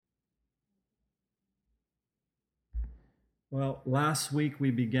Well, last week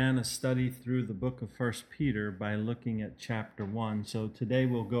we began a study through the book of First Peter by looking at chapter 1. So today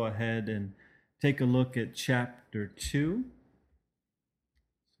we'll go ahead and take a look at chapter 2.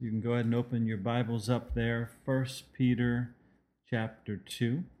 So you can go ahead and open your Bibles up there, First Peter chapter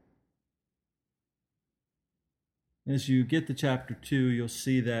 2. As you get to chapter 2, you'll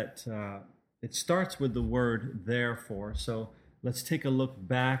see that it starts with the word therefore. So let's take a look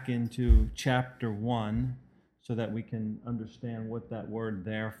back into chapter 1. So that we can understand what that word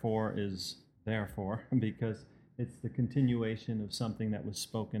therefore is there for, because it's the continuation of something that was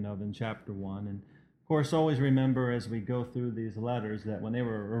spoken of in chapter 1. And of course, always remember as we go through these letters that when they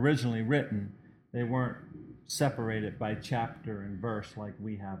were originally written, they weren't separated by chapter and verse like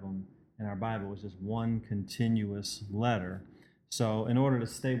we have them in our Bible. It was just one continuous letter. So in order to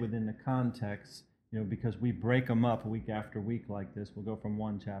stay within the context, because we break them up week after week like this, we'll go from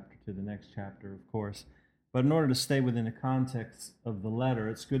one chapter to the next chapter, of course. But in order to stay within the context of the letter,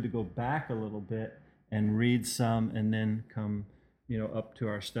 it's good to go back a little bit and read some and then come, up to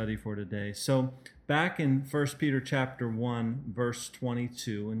our study for today. So back in 1 Peter chapter 1, verse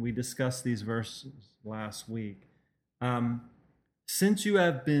 22, and we discussed these verses last week. Since you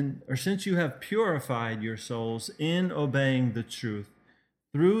have purified your souls in obeying the truth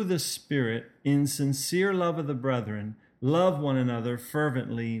through the Spirit in sincere love of the brethren, love one another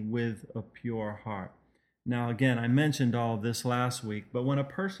fervently with a pure heart. Now, again, I mentioned all of this last week, but when a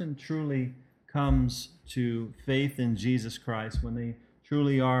person truly comes to faith in Jesus Christ, when they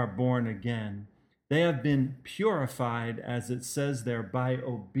truly are born again, they have been purified, as it says there, by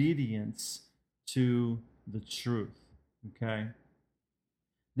obedience to the truth, okay?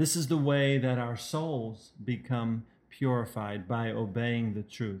 This is the way that our souls become purified, by obeying the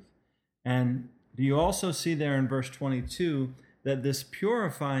truth. And do you also see there in verse 22 that this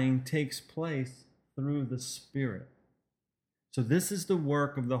purifying takes place through the Spirit? So this is the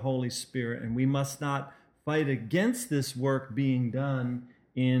work of the Holy Spirit, and we must not fight against this work being done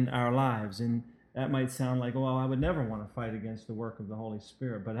in our lives. And that might sound like, well, I would never want to fight against the work of the Holy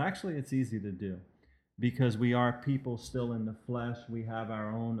Spirit, but actually it's easy to do because we are people still in the flesh. We have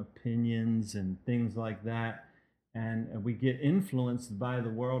our own opinions and things like that, and we get influenced by the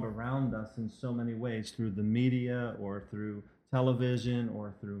world around us in so many ways, through the media or through television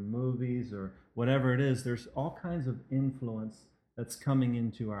or through movies or whatever it is. There's all kinds of influence that's coming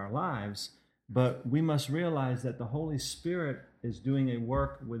into our lives, but we must realize that the Holy Spirit is doing a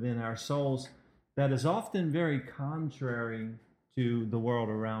work within our souls that is often very contrary to the world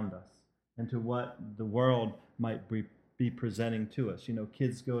around us and to what the world might be presenting to us.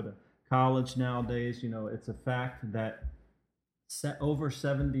 Kids go to college nowadays. It's a fact that over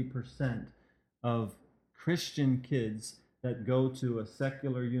 70% of Christian kids that go to a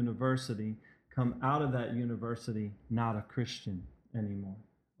secular university come out of that university not a Christian anymore.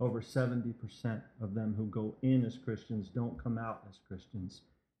 Over 70% of them who go in as Christians don't come out as Christians.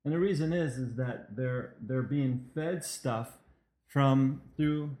 And the reason is that they're being fed stuff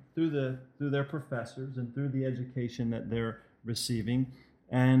through their professors and through the education that they're receiving,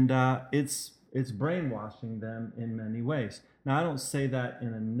 and it's brainwashing them in many ways. Now, I don't say that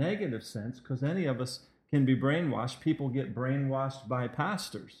in a negative sense, because any of us can be brainwashed. People get brainwashed by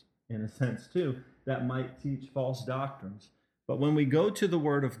pastors, in a sense, too, that might teach false doctrines. But when we go to the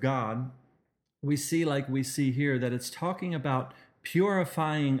Word of God, we see, like we see here, that it's talking about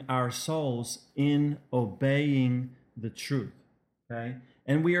purifying our souls in obeying the truth, okay?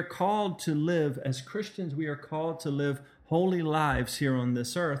 And we are called to live, as Christians, we are called to live holy lives here on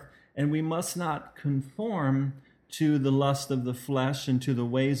this earth, and we must not conform to the lust of the flesh and to the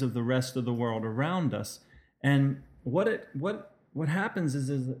ways of the rest of the world around us. And what happens is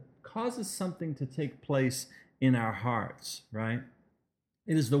it causes something to take place in our hearts, right?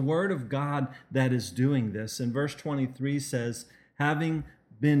 It is the Word of God that is doing this. And verse 23 says, having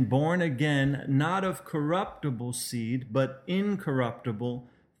been born again, not of corruptible seed, but incorruptible,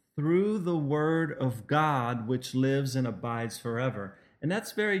 through the Word of God, which lives and abides forever. And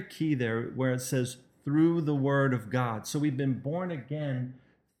that's very key there, where it says, through the Word of God. So we've been born again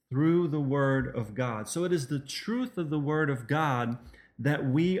through the Word of God. So it is the truth of the Word of God that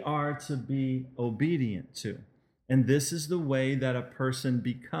we are to be obedient to. And this is the way that a person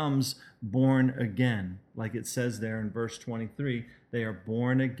becomes born again. Like it says there in verse 23, they are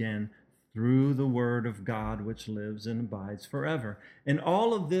born again through the Word of God, which lives and abides forever. And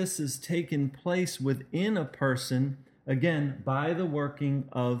all of this is taking place within a person, again, by the working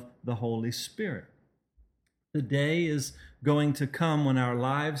of the Holy Spirit. The day is going to come when our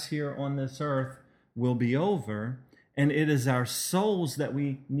lives here on this earth will be over, and it is our souls that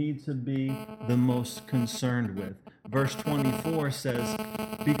we need to be the most concerned with. verse 24 says,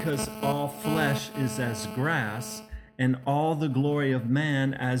 because all flesh is as grass, and all the glory of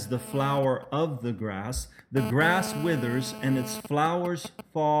man as the flower of the grass withers, and its flowers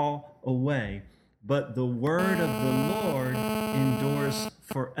fall away. But the word of the Lord endures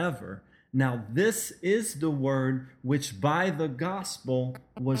forever. Now this is the word which by the gospel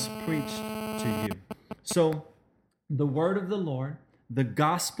was preached to you. So the word of the Lord, the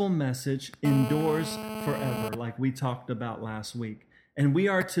gospel message, endures forever, like we talked about last week. And we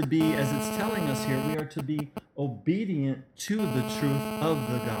are to be, as it's telling us here, we are to be obedient to the truth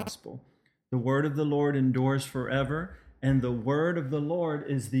of the gospel. The word of the Lord endures forever, and the word of the Lord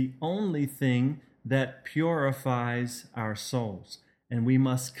is the only thing that purifies our souls. And we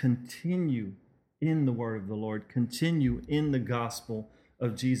must continue in the word of the Lord, continue in the gospel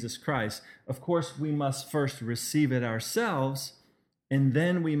of Jesus Christ. Of course, we must first receive it ourselves, and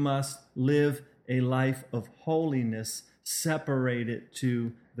then we must live a life of holiness, separated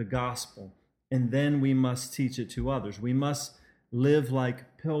to the gospel. And then we must teach it to others. We must live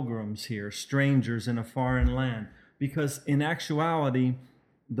like pilgrims here, strangers in a foreign land, because in actuality,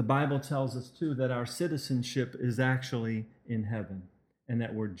 the Bible tells us too that our citizenship is actually in heaven and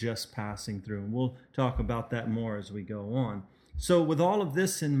that we're just passing through. And we'll talk about that more as we go on. So with all of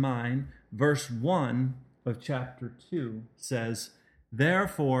this in mind, verse 1 of chapter 2 says,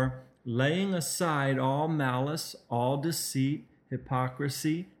 therefore, laying aside all malice, all deceit,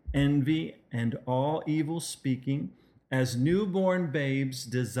 hypocrisy, envy, and all evil speaking, as newborn babes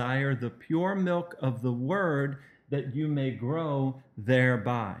desire the pure milk of the word, that you may grow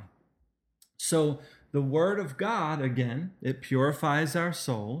thereby. So the word of God, again, it purifies our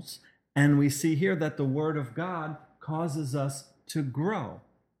souls, and we see here that the word of God causes us to grow.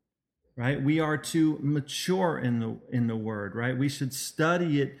 Right? We are to mature in the word, right? We should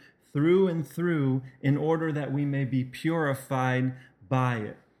study it through and through in order that we may be purified by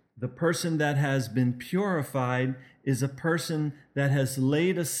it. The person that has been purified is a person that has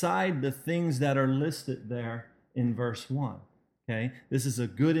laid aside the things that are listed there in verse 1. Okay? This is a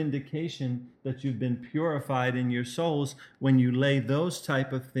good indication that you've been purified in your souls when you lay those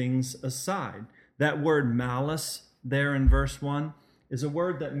type of things aside. That word malice there in verse 1 is a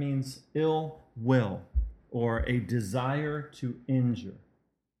word that means ill will or a desire to injure.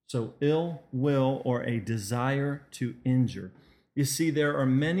 So ill will or a desire to injure. You see, there are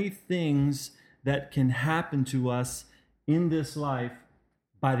many things that can happen to us in this life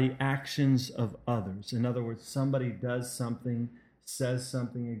by the actions of others. In other words, somebody does something, says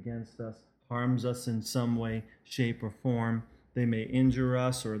something against us, harms us in some way, shape, or form. They may injure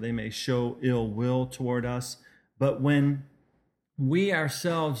us or they may show ill will toward us. But when we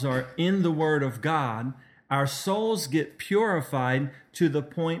ourselves are in the Word of God, our souls get purified to the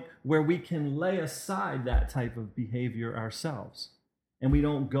point where we can lay aside that type of behavior ourselves. And we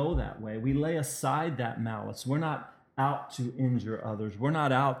don't go that way. We lay aside that malice. We're not out to injure others. We're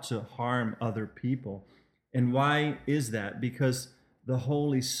not out to harm other people. And why is that? Because the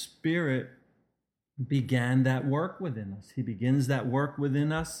Holy Spirit began that work within us. He begins that work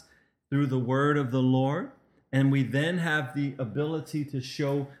within us through the word of the Lord. And we then have the ability to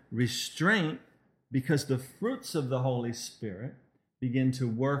show restraint because the fruits of the Holy Spirit begin to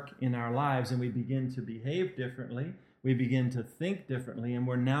work in our lives and we begin to behave differently. We begin to think differently, and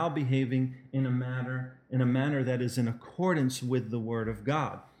we're now behaving in a manner that is in accordance with the Word of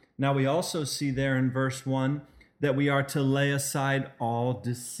God. Now, we also see there in verse 1 that we are to lay aside all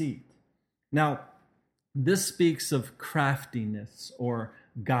deceit. Now, this speaks of craftiness or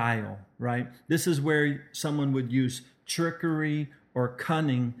guile, right? This is where someone would use trickery or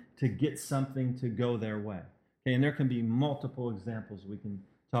cunning to get something to go their way. Okay, and there can be multiple examples we can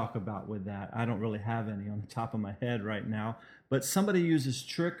talk about with that. I don't really have any on the top of my head right now, but somebody uses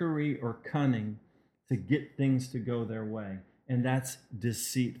trickery or cunning to get things to go their way, and that's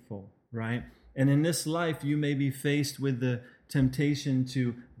deceitful, right? And in this life, you may be faced with the temptation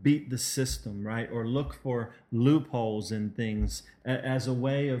to beat the system, right? Or look for loopholes in things as a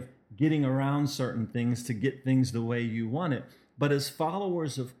way of getting around certain things to get things the way you want it. But as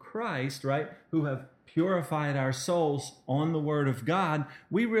followers of Christ, right, who have purified our souls on the Word of God,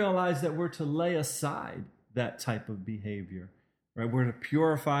 we realize that we're to lay aside that type of behavior, right? We're to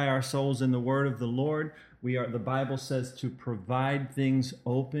purify our souls in the Word of the Lord. The Bible says to provide things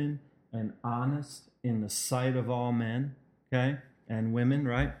open and honest in the sight of all men, okay, and women,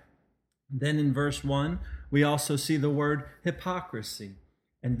 right? Then in verse 1, we also see the word hypocrisy.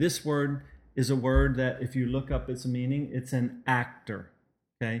 And this word is a word that if you look up its meaning, it's an actor.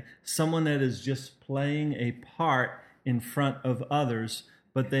 Okay, someone that is just playing a part in front of others,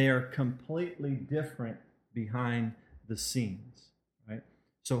 but they are completely different behind the scenes, right?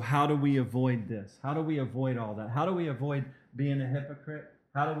 So how do we avoid this? How do we avoid all that? How do we avoid being a hypocrite?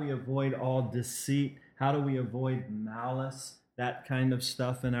 How do we avoid all deceit? How do we avoid malice, that kind of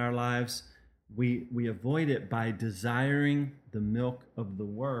stuff in our lives? We avoid it by desiring the milk of the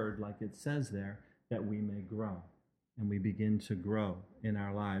word, like it says there, that we may grow. And we begin to grow in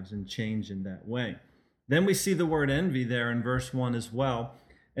our lives and change in that way. Then we see the word envy there in verse 1 as well.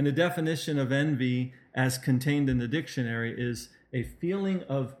 And the definition of envy, as contained in the dictionary, is a feeling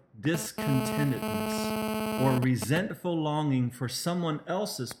of discontentedness or resentful longing for someone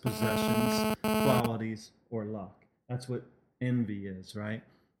else's possessions, qualities, or luck. That's what envy is, right?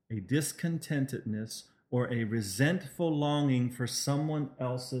 A discontentedness or a resentful longing for someone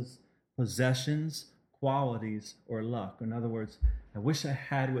else's possessions, qualities, or luck. In other words, I wish I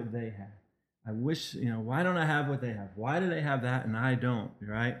had what they had. I wish, why don't I have what they have? Why do they have that and I don't,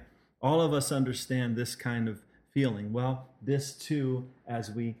 right? All of us understand this kind of feeling. Well, this too,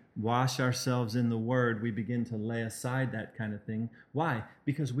 as we wash ourselves in the Word, we begin to lay aside that kind of thing. Why?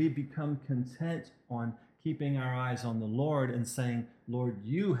 Because we become content on keeping our eyes on the Lord and saying, Lord,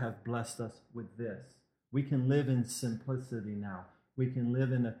 you have blessed us with this. We can live in simplicity now. We can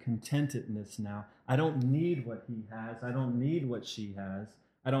live in a contentedness now. I don't need what he has. I don't need what she has.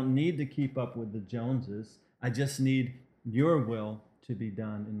 I don't need to keep up with the Joneses. I just need your will to be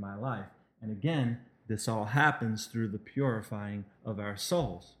done in my life. And again, this all happens through the purifying of our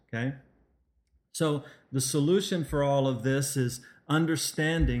souls, okay? So the solution for all of this is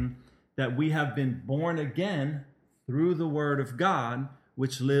understanding that we have been born again through the Word of God,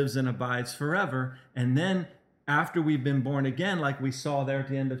 which lives and abides forever. And then after we've been born again, like we saw there at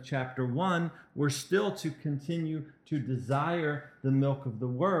the end of chapter 1, we're still to continue to desire the milk of the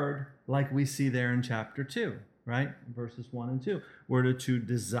Word, like we see there in chapter 2, right? Verses 1 and 2. We're to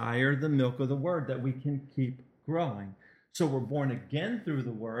desire the milk of the Word that we can keep growing. So we're born again through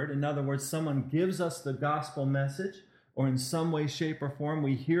the Word. In other words, someone gives us the gospel message, or in some way, shape, or form,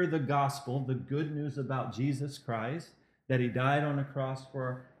 we hear the gospel, the good news about Jesus Christ, that he died on a cross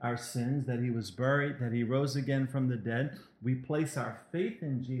for our sins, that he was buried, that he rose again from the dead. We place our faith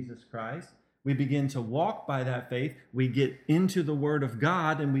in Jesus Christ. We begin to walk by that faith. We get into the Word of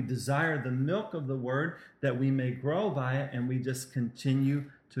God, and we desire the milk of the Word that we may grow by it, and we just continue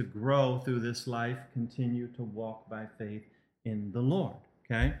to grow through this life, continue to walk by faith in the Lord,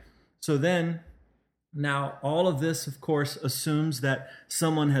 okay? So then, now, all of this, of course, assumes that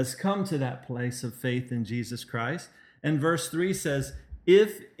someone has come to that place of faith in Jesus Christ. And verse 3 says,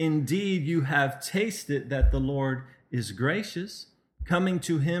 if indeed you have tasted that the Lord is gracious, coming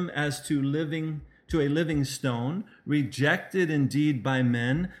to him as to a living stone, rejected indeed by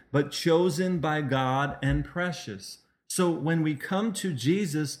men, but chosen by God and precious. So when we come to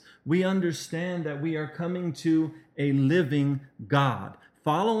Jesus, we understand that we are coming to a living God.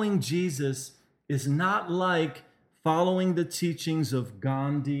 Following Jesus is not like following the teachings of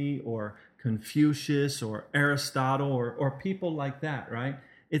Gandhi or Confucius or Aristotle or people like that, right?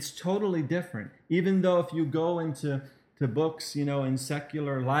 It's totally different. Even though if you go into books, in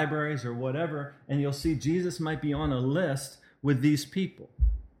secular libraries or whatever, and you'll see Jesus might be on a list with these people.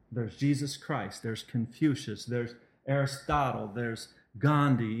 There's Jesus Christ, there's Confucius, there's Aristotle, there's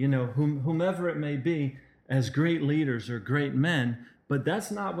Gandhi, whomever it may be, as great leaders or great men. But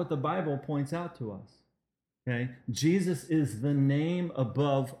that's not what the Bible points out to us, okay? Jesus is the name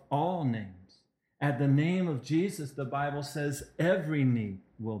above all names. At the name of Jesus, the Bible says every knee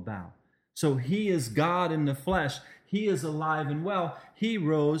will bow. So he is God in the flesh. He is alive and well. He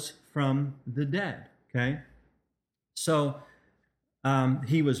rose from the dead, okay? So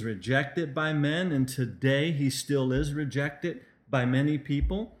he was rejected by men, and today he still is rejected by many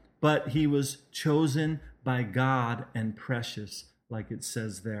people, but he was chosen by God and precious, like it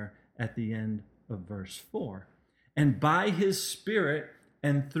says there at the end of verse 4. And by his Spirit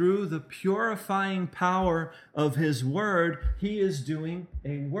and through the purifying power of his Word, he is doing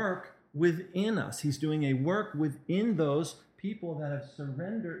a work within us. He's doing a work within those people that have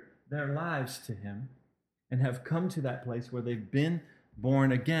surrendered their lives to him and have come to that place where they've been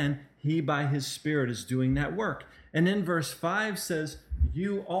born again. He, by his Spirit, is doing that work. And then verse 5 says,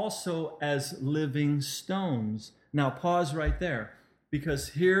 you also as living stones. Now pause right there, because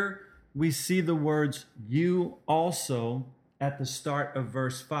here we see the words you also at the start of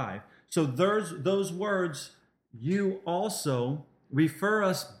verse 5. So those words, you also, refer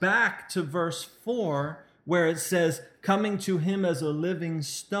us back to verse 4, where it says, coming to him as a living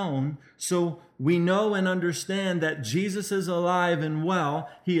stone. So we know and understand that Jesus is alive and well.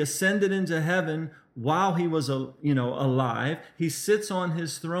 He ascended into heaven while he was alive. He sits on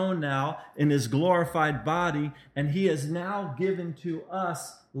his throne now in his glorified body, and he has now given to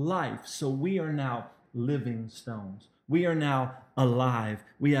us life. So we are now living stones. We are now alive.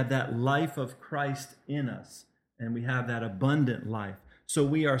 We have that life of Christ in us, and we have that abundant life. So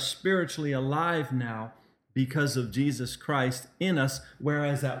we are spiritually alive now because of Jesus Christ in us,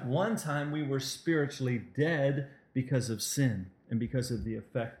 whereas at one time we were spiritually dead because of sin and because of the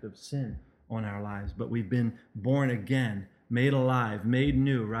effect of sin on our lives. But we've been born again, made alive, made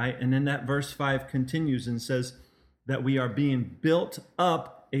new, right? And then that verse 5 continues and says that we are being built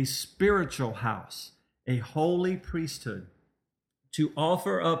up a spiritual house, a holy priesthood, to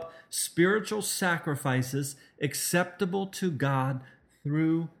offer up spiritual sacrifices acceptable to God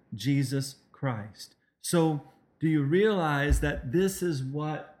through Jesus Christ. So, do you realize that this is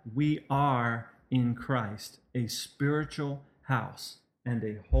what we are in Christ? A spiritual house and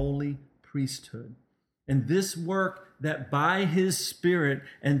a holy priesthood. And this work that by his Spirit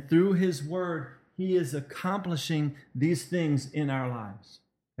and through his word, he is accomplishing these things in our lives.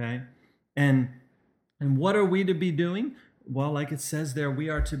 Okay? And what are we to be doing? Well, like it says there, we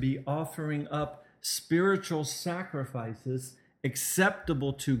are to be offering up spiritual sacrifices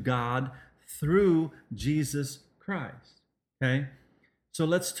acceptable to God through Jesus Christ. Okay? So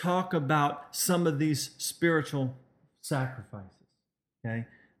let's talk about some of these spiritual sacrifices. Okay?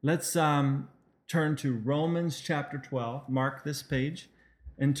 Let's turn to Romans chapter 12. Mark this page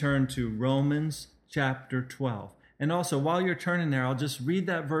and turn to Romans chapter 12. And also, while you're turning there, I'll just read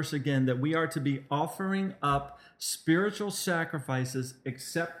that verse again, that we are to be offering up spiritual sacrifices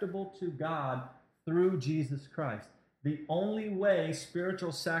acceptable to God through Jesus Christ. The only way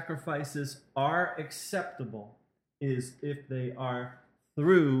spiritual sacrifices are acceptable is if they are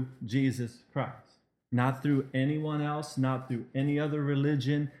through Jesus Christ. Not through anyone else, not through any other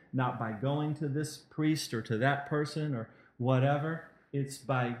religion, not by going to this priest or to that person or whatever. It's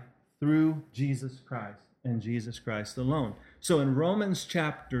through Jesus Christ and Jesus Christ alone. So in Romans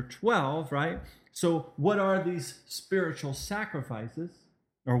chapter 12, right? So what are these spiritual sacrifices?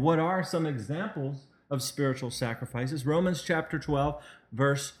 Or what are some examples of spiritual sacrifices? Romans chapter 12,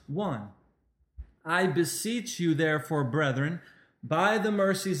 verse 1. I beseech you, therefore, brethren, by the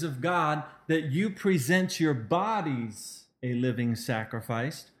mercies of God, that you present your bodies a living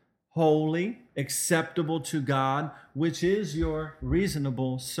sacrifice, holy, acceptable to God, which is your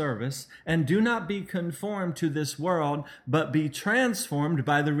reasonable service. And do not be conformed to this world, but be transformed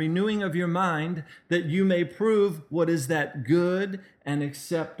by the renewing of your mind, that you may prove what is that good and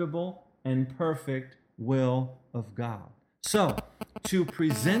acceptable and perfect will of God. So, to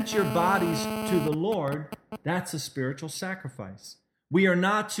present your bodies to the Lord, that's a spiritual sacrifice. We are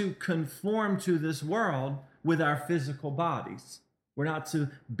not to conform to this world with our physical bodies. We're not to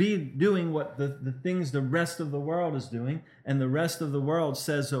be doing what the things the rest of the world is doing, and the rest of the world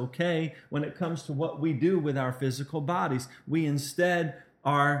says okay when it comes to what we do with our physical bodies. We instead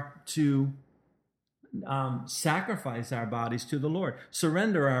are to sacrifice our bodies to the Lord,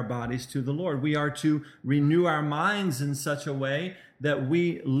 surrender our bodies to the Lord. We are to renew our minds in such a way that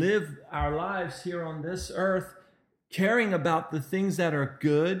we live our lives here on this earth caring about the things that are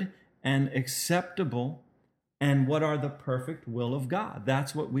good and acceptable and what are the perfect will of God.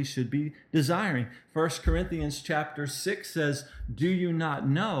 That's what we should be desiring. 1 Corinthians chapter 6 says, do you not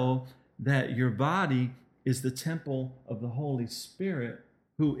know that your body is the temple of the Holy Spirit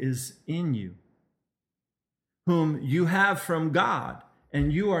who is in you, whom you have from God,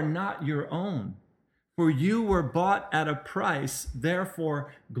 and you are not your own? For you were bought at a price.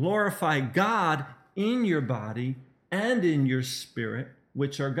 Therefore, glorify God in your body and in your spirit,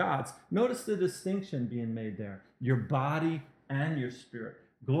 which are God's. Notice the distinction being made there. Your body and your spirit.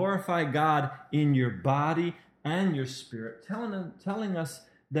 Glorify God in your body and your spirit, telling us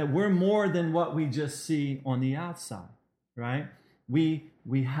that we're more than what we just see on the outside, right? We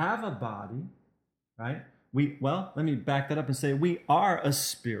have a body, right? Let me back that up and say we are a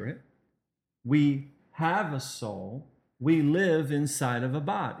spirit. We have a soul. We live inside of a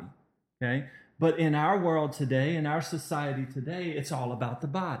body, okay? But in our world today, in our society today, it's all about the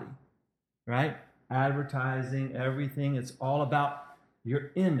body, right? Advertising, everything, it's all about your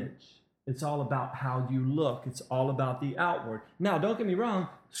image. It's all about how you look. It's all about the outward. Now, don't get me wrong.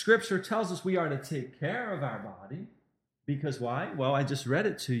 Scripture tells us we are to take care of our body. Because why? Well, I just read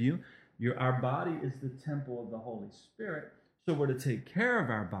it to you. Our body is the temple of the Holy Spirit. So we're to take care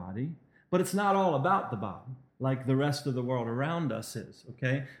of our body. But it's not all about the body like the rest of the world around us is,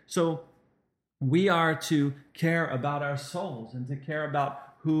 okay? So we are to care about our souls and to care about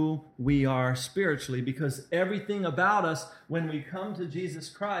who we are spiritually, because everything about us, when we come to Jesus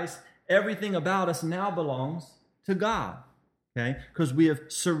Christ, everything about us now belongs to God, okay? Because we have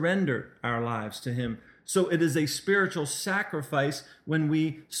surrendered our lives to him. So it is a spiritual sacrifice when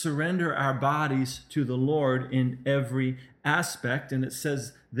we surrender our bodies to the Lord in every aspect. And it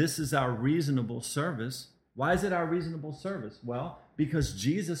says this is our reasonable service. Why is it our reasonable service? Well, because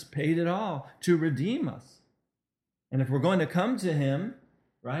Jesus paid it all to redeem us. And if we're going to come to him,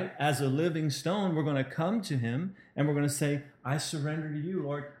 right, as a living stone, we're going to come to him and we're going to say, I surrender to you,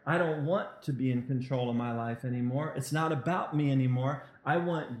 Lord. I don't want to be in control of my life anymore. It's not about me anymore. I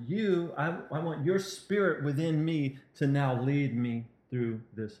want you, I want your spirit within me to now lead me through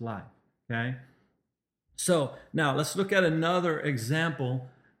this life, okay? So now let's look at another example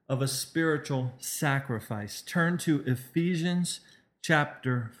of a spiritual sacrifice. Turn to Ephesians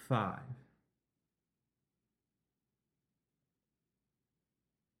chapter 5.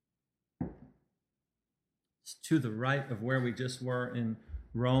 It's to the right of where we just were in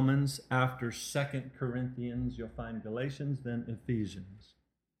Romans. After 2 Corinthians, you'll find Galatians, then Ephesians.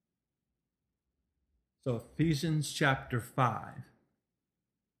 So Ephesians chapter 5.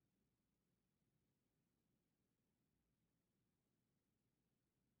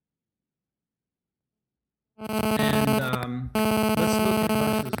 And let's look at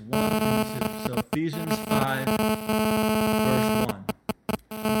verses 1 and 2. So Ephesians 5, verse 1.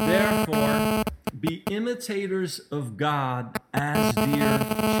 Therefore, be imitators of God as dear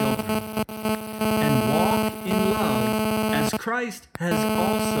children, and walk in love as Christ has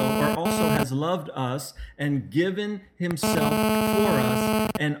also has loved us and given himself for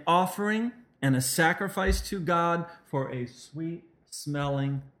us, an offering and a sacrifice to God for a sweet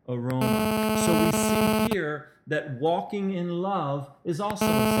smelling aroma. So we see here that walking in love is also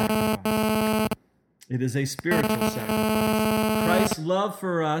a sacrifice. It is a spiritual sacrifice. Christ's love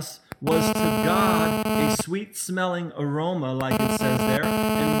for us was to God a sweet-smelling aroma, like it says there,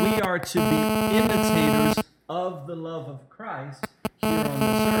 and we are to be imitators of the love of Christ here on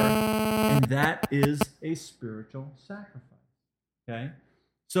this earth, and that is a spiritual sacrifice. Okay?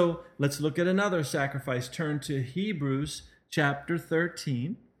 So let's look at another sacrifice. Turn to Hebrews chapter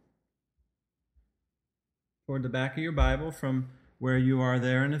 13. Toward the back of your Bible from where you are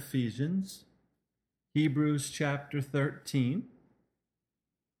there in Ephesians. Hebrews chapter 13.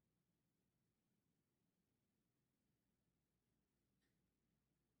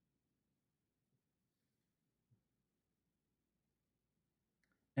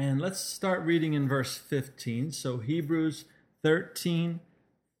 And let's start reading in verse 15. So Hebrews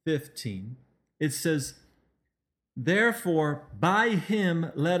 13:15. It says, therefore, by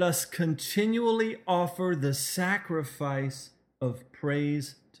him let us continually offer the sacrifice of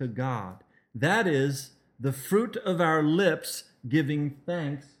praise to God. That is, the fruit of our lips giving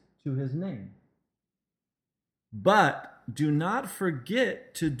thanks to his name. But do not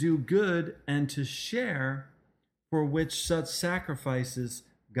forget to do good and to share, for which such sacrifices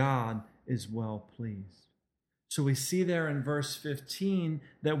God is well pleased. So we see there in verse 15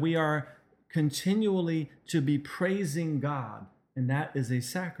 that we are continually to be praising God, and that is a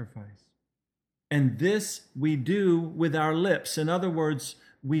sacrifice. And this we do with our lips. In other words,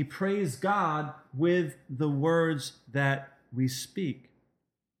 we praise God with the words that we speak.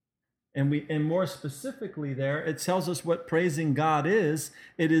 And more specifically there, it tells us what praising God is.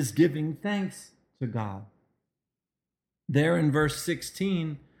 It is giving thanks to God. There in verse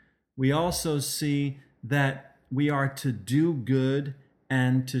 16, we also see that we are to do good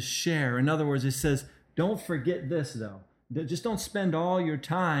and to share. In other words, it says, don't forget this though. Just don't spend all your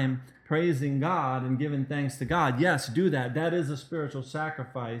time praising God and giving thanks to God. Yes, do that. That is a spiritual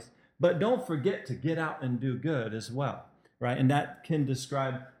sacrifice. But don't forget to get out and do good as well, right? And that can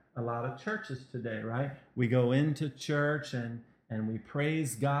describe a lot of churches today, right? We go into church and we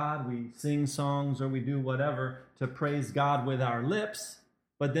praise God. We sing songs or we do whatever to praise God with our lips.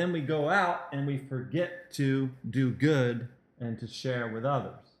 But then we go out and we forget to do good and to share with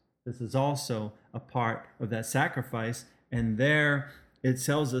others. This is also a part of that sacrifice. And there it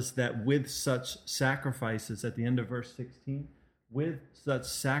tells us that with such sacrifices, at the end of verse 16, with such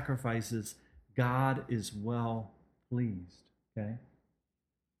sacrifices, God is well pleased. Okay?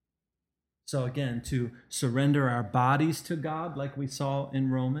 So again, to surrender our bodies to God, like we saw in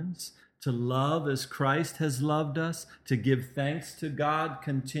Romans, to love as Christ has loved us, to give thanks to God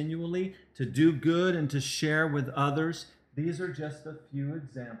continually, to do good and to share with others. These are just a few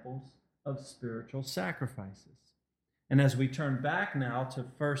examples of spiritual sacrifices. And as we turn back now to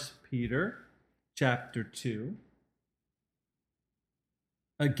 1 Peter chapter 2,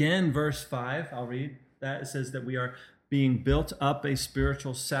 again, verse 5, I'll read that. It says that we are being built up a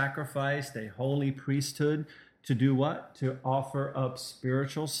spiritual sacrifice, a holy priesthood, to do what? To offer up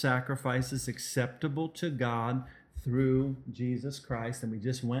spiritual sacrifices acceptable to God through Jesus Christ. And we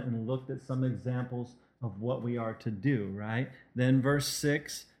just went and looked at some examples of what we are to do, right? Then verse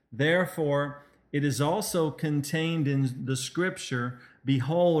 6, therefore, it is also contained in the scripture,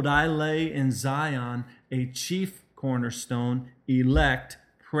 behold, I lay in Zion a chief cornerstone, elect,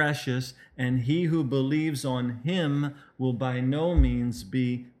 precious, and he who believes on him will by no means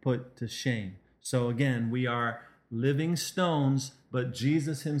be put to shame. So again, we are living stones, but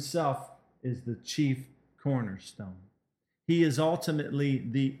Jesus himself is the chief cornerstone. He is ultimately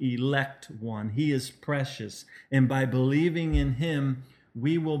the elect one. He is precious. And by believing in him,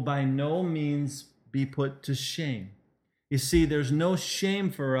 we will by no means be put to shame. You see, there's no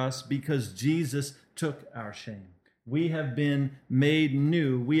shame for us because Jesus took our shame. We have been made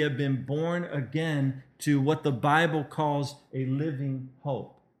new. We have been born again to what the Bible calls a living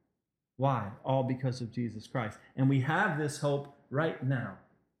hope. Why? All because of Jesus Christ. And we have this hope right now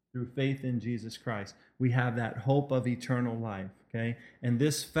through faith in Jesus Christ. We have that hope of eternal life, okay? And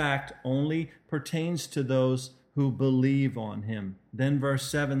this fact only pertains to those who believe on him. Then verse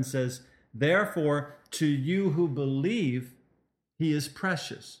 7 says, therefore, to you who believe, he is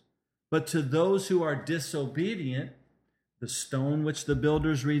precious. But to those who are disobedient, the stone which the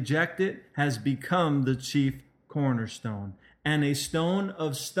builders rejected has become the chief cornerstone, and a stone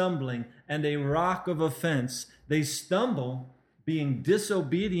of stumbling and a rock of offense. They stumble, being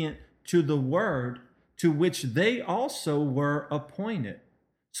disobedient to the word to which they also were appointed.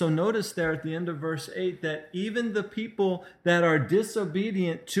 So notice there at the end of verse 8 that even the people that are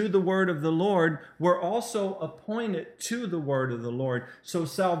disobedient to the word of the Lord were also appointed to the word of the Lord. So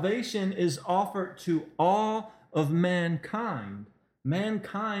salvation is offered to all of mankind.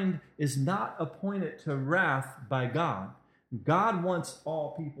 Mankind is not appointed to wrath by God. God wants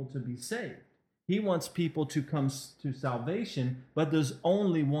all people to be saved. He wants people to come to salvation, but there's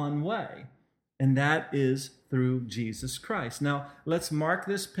only one way, and that is through Jesus Christ. Now, let's mark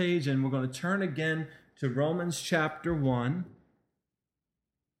this page, and we're going to turn again to Romans chapter 1.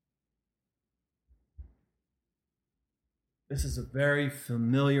 This is a very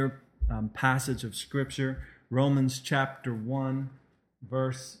familiar passage of Scripture. Romans chapter 1,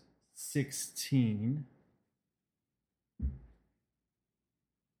 verse 16.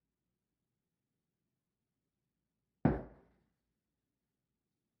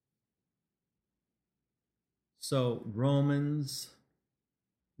 So Romans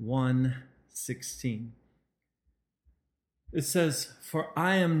 1:16. It says, for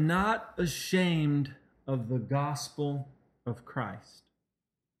I am not ashamed of the gospel of Christ,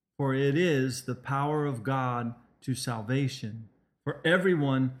 for it is the power of God to salvation for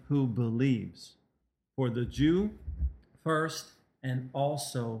everyone who believes, for the Jew first and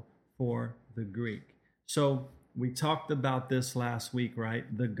also for the Greek. So we talked about this last week,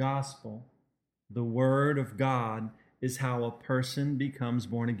 right? The gospel, the word of God, is how a person becomes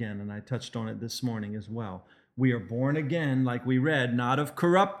born again. And I touched on it this morning as well. We are born again, like we read, not of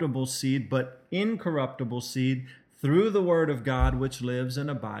corruptible seed, but incorruptible seed through the word of God, which lives and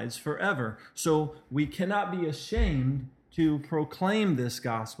abides forever. So we cannot be ashamed to proclaim this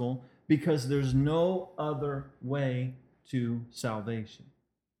gospel because there's no other way to salvation.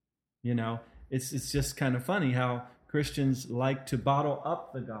 You know, it's just kind of funny how Christians like to bottle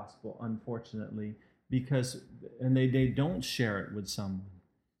up the gospel, unfortunately, and they don't share it with someone.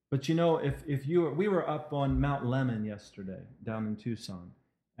 But you know, we were up on Mount Lemmon yesterday, down in Tucson.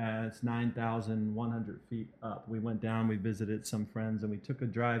 It's 9,100 feet up. We went down, we visited some friends, and we took a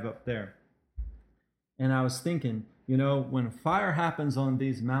drive up there. And I was thinking, you know, when a fire happens on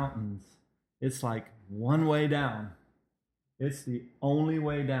these mountains, it's like one way down. It's the only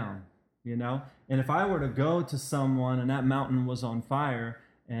way down, you know? And if I were to go to someone and that mountain was on fire,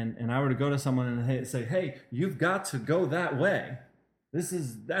 and I were to go to someone and say, hey, you've got to go that way.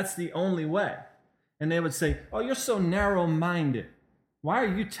 That's the only way. And they would say, oh, you're so narrow-minded. Why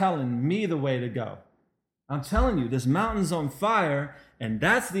are you telling me the way to go? I'm telling you, this mountain's on fire, and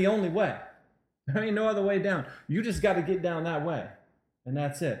that's the only way. There ain't no other way down. You just got to get down that way, and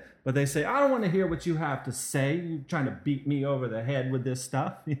that's it. But they say, I don't want to hear what you have to say. You're trying to beat me over the head with this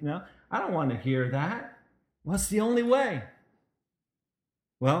stuff, you know? I don't want to hear that. What's the only way?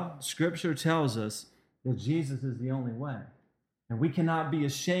 Well, Scripture tells us that Jesus is the only way. And we cannot be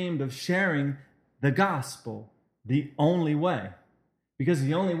ashamed of sharing the gospel the only way. Because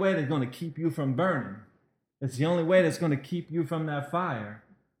the only way that's going to keep you from burning. It's the only way that's going to keep you from that fire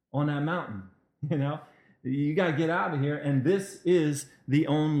on that mountain. You know, you got to get out of here. And this is the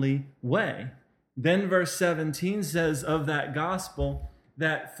only way. Then verse 17 says of that gospel,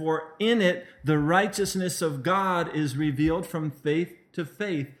 that for in it the righteousness of God is revealed from faith to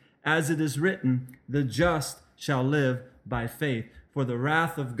faith, as it is written, the just shall live by faith. For the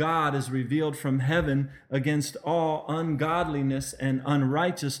wrath of God is revealed from heaven against all ungodliness and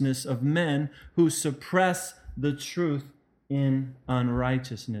unrighteousness of men who suppress the truth in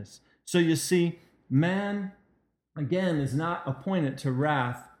unrighteousness. So you see, man, again, is not appointed to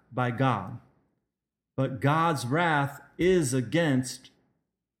wrath by God, but God's wrath is against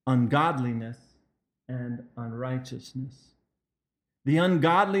ungodliness and unrighteousness. The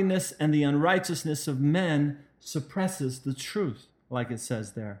ungodliness and the unrighteousness of men suppresses the truth, like it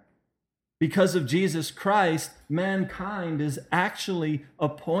says there. Because of Jesus Christ, mankind is actually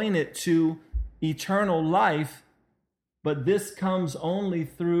appointed to eternal life, but this comes only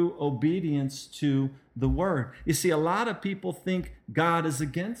through obedience to the Word. You see, a lot of people think God is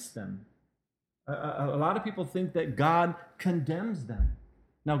against them. A lot of people think that God condemns them.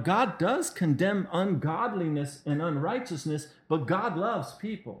 Now, God does condemn ungodliness and unrighteousness, but God loves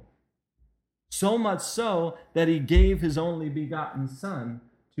people. So much so that he gave his only begotten Son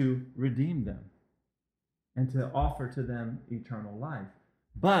to redeem them and to offer to them eternal life.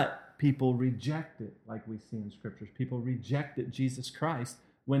 But people reject it, like we see in Scriptures. People rejected Jesus Christ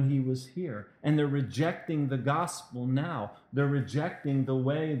when he was here. And they're rejecting the gospel now. They're rejecting the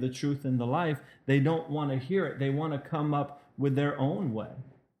way, the truth, and the life. They don't want to hear it. They want to come up with their own way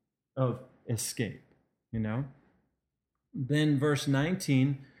of escape, you know? Then verse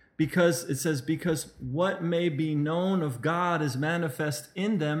 19, because it says, because what may be known of God is manifest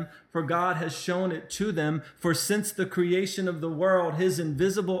in them, for God has shown it to them. For since the creation of the world, his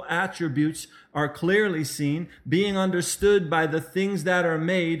invisible attributes are clearly seen, being understood by the things that are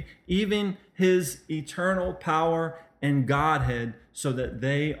made, even his eternal power and Godhead, so that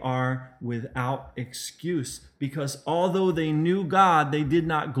they are without excuse. Because although they knew God, they did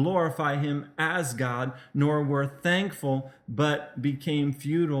not glorify him as God, nor were thankful, but became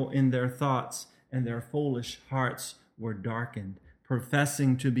futile in their thoughts, and their foolish hearts were darkened.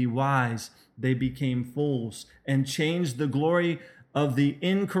 Professing to be wise, they became fools, and changed the glory of the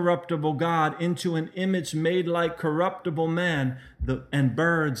incorruptible God into an image made like corruptible man, and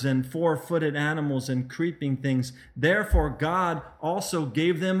birds and four-footed animals and creeping things. Therefore God also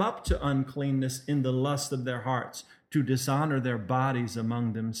gave them up to uncleanness in the lust of their hearts, to dishonor their bodies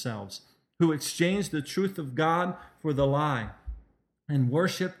among themselves, who exchanged the truth of God for the lie, and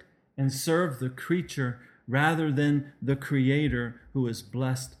worshipped and served the creature rather than the Creator, who is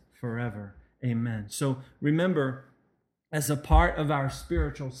blessed forever. Amen. So remember, as a part of our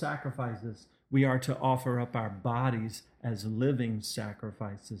spiritual sacrifices, we are to offer up our bodies as living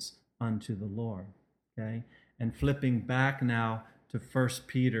sacrifices unto the Lord. Okay? And flipping back now to 1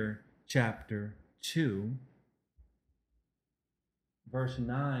 Peter chapter 2, verse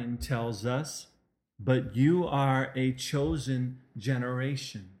 9 tells us, but you are a chosen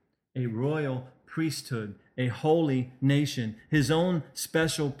generation, a royal priesthood, a holy nation, his own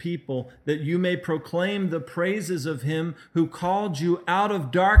special people, that you may proclaim the praises of him who called you out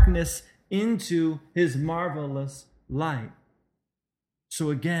of darkness into his marvelous light. So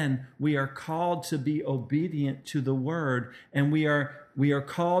again, we are called to be obedient to the word, and we are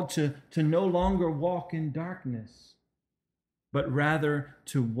called to no longer walk in darkness, but rather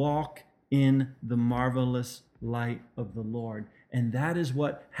to walk in the marvelous light of the Lord. And that is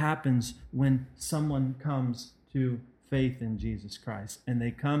what happens when someone comes to faith in Jesus Christ, and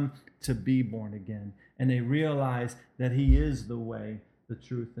they come to be born again, and they realize that he is the way, the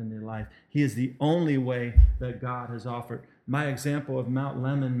truth, and the life. He is the only way that God has offered. My example of Mount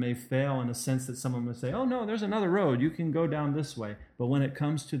Lemon may fail in a sense that someone would say, oh no, there's another road. You can go down this way. But when it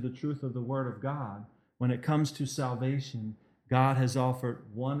comes to the truth of the Word of God, when it comes to salvation, God has offered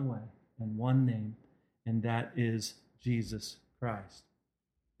one way and one name, and that is Jesus Christ.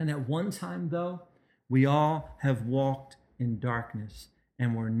 And at one time, though, we all have walked in darkness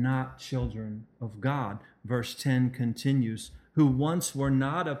and were not children of God. Verse 10 continues, who once were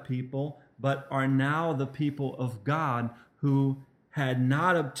not a people, but are now the people of God, who had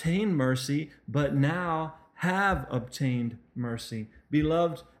not obtained mercy, but now have obtained mercy.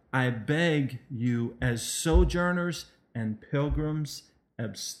 Beloved, I beg you, as sojourners and pilgrims,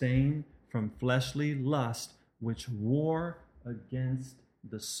 abstain from fleshly lust, which war against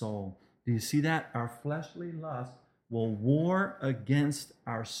the soul. Do you see that? Our fleshly lust will war against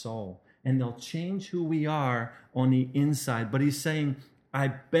our soul, and they'll change who we are on the inside. But he's saying, I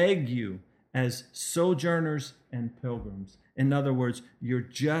beg you, as sojourners and pilgrims. In other words, you're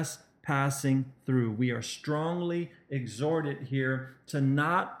just passing through. We are strongly exhorted here to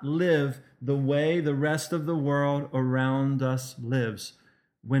not live the way the rest of the world around us lives.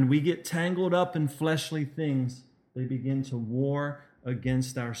 When we get tangled up in fleshly things, they begin to war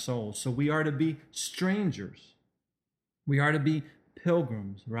against our souls. So we are to be strangers. We are to be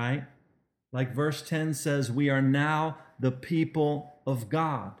pilgrims, right? Like verse 10 says, we are now the people of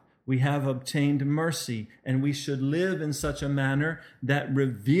God. We have obtained mercy, and we should live in such a manner that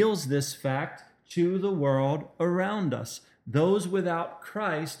reveals this fact to the world around us. Those without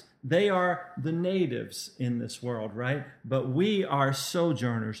Christ, they are the natives in this world, right? But we are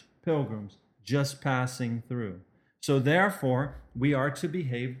sojourners, pilgrims, just passing through. So therefore, we are to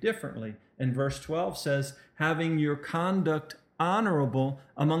behave differently. And verse 12 says, having your conduct honorable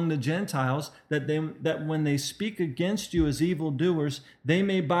among the Gentiles, that when they speak against you as evildoers, they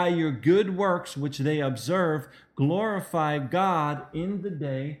may by your good works which they observe glorify God in the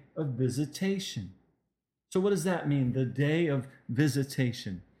day of visitation. So what does that mean, the day of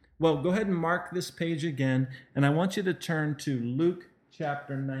visitation? Well, go ahead and mark this page again, and I want you to turn to Luke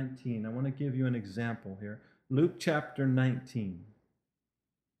chapter 19. I want to give you an example here. Luke chapter 19.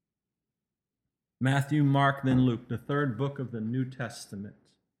 Matthew, Mark, then Luke, the third book of the New Testament.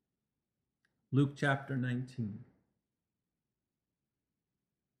 Luke chapter 19.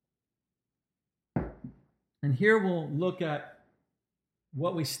 And here we'll look at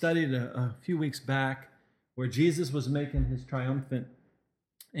what we studied a few weeks back, where Jesus was making his triumphant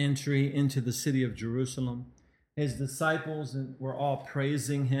entry into the city of Jerusalem. His disciples were all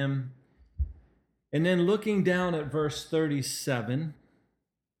praising him. And then looking down at verse 37,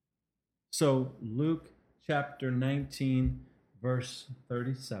 so Luke chapter 19, verse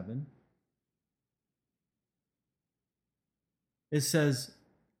 37, it says,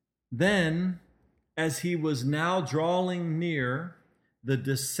 then as he was now drawing near the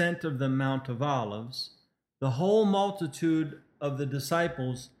descent of the Mount of Olives, the whole multitude of the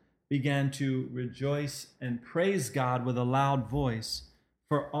disciples began to rejoice and praise God with a loud voice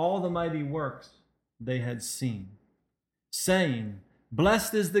for all the mighty works they had seen, saying,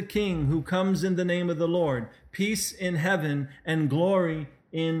 blessed is the King who comes in the name of the Lord, peace in heaven and glory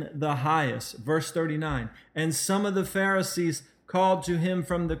in the highest. Verse 39, and some of the Pharisees called to him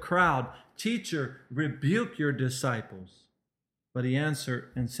from the crowd, teacher, rebuke your disciples. But he answered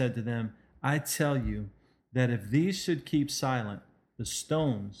and said to them, I tell you that if these should keep silent, the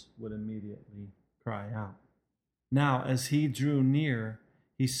stones would immediately cry out. Now, as he drew near,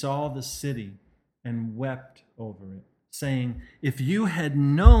 he saw the city and wept over it, saying, if you had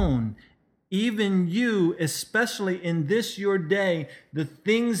known, even you, especially in this your day, the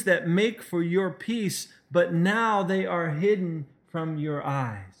things that make for your peace, but now they are hidden from your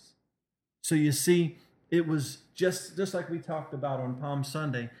eyes. So you see, it was just like we talked about on Palm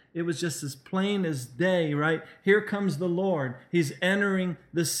Sunday. It was just as plain as day, right? Here comes the Lord. He's entering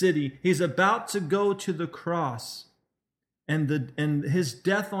the city. He's about to go to the cross. And his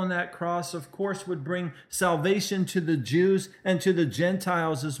death on that cross, of course, would bring salvation to the Jews and to the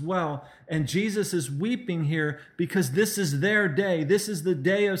Gentiles as well. And Jesus is weeping here because this is their day. This is the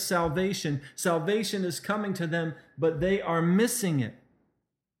day of salvation. Salvation is coming to them, but they are missing it.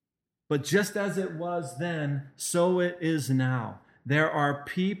 But just as it was then, so it is now. There are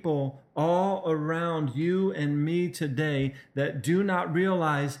people all around you and me today that do not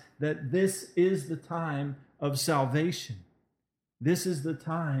realize that this is the time of salvation. This is the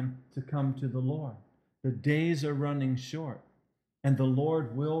time to come to the Lord. The days are running short, and the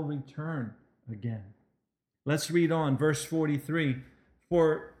Lord will return again. Let's read on, verse 43.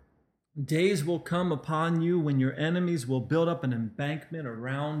 For days will come upon you when your enemies will build up an embankment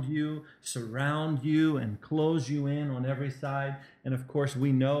around you, surround you, and close you in on every side. And of course,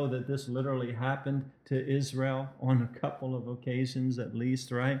 we know that this literally happened to Israel on a couple of occasions at least,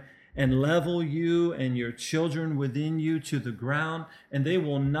 right? And level you and your children within you to the ground, and they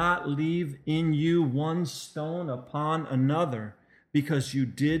will not leave in you one stone upon another, because you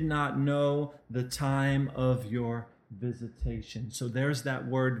did not know the time of your visitation. So there's that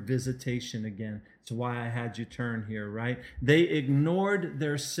word visitation again. It's why I had you turn here, right? They ignored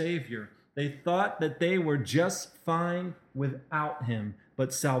their Savior. They thought that they were just fine without him,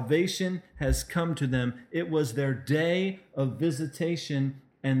 but salvation has come to them. It was their day of visitation,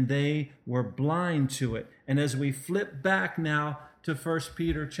 and they were blind to it. And as we flip back now to 1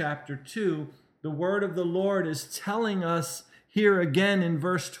 Peter chapter 2, the word of the Lord is telling us here again in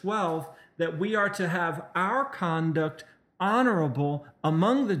verse 12 that we are to have our conduct honorable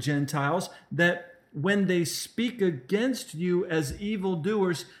among the Gentiles, that when they speak against you as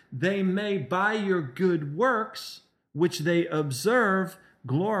evildoers, they may by your good works, which they observe,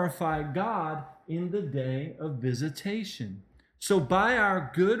 glorify God in the day of visitation. So by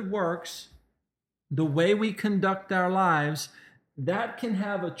our good works, the way we conduct our lives, that can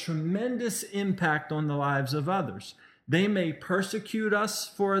have a tremendous impact on the lives of others. They may persecute us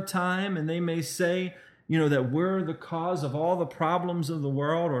for a time, and they may say, that we're the cause of all the problems of the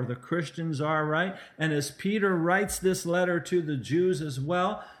world, or the Christians are, right? And as Peter writes this letter to the Jews as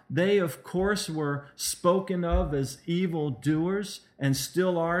well, they, of course, were spoken of as evildoers and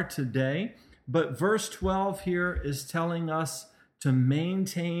still are today. But verse 12 here is telling us to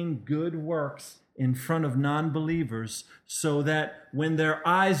maintain good works in front of non-believers, so that when their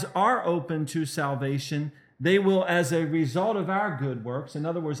eyes are open to salvation, they will, as a result of our good works, in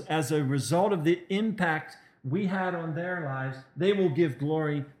other words, as a result of the impact we had on their lives, they will give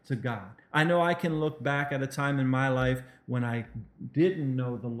glory to God. I know I can look back at a time in my life when I didn't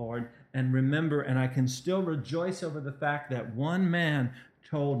know the Lord and remember, and I can still rejoice over the fact that one man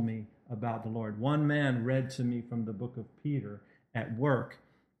told me about the Lord. One man read to me from the book of Peter at work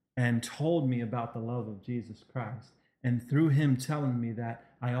and told me about the love of Jesus Christ. And through him telling me that,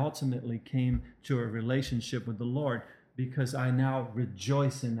 I ultimately came to a relationship with the Lord, because I now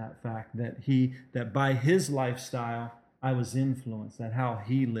rejoice in that fact that by his lifestyle, I was influenced, at how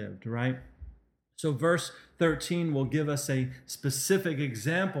he lived, right? So verse 13 will give us a specific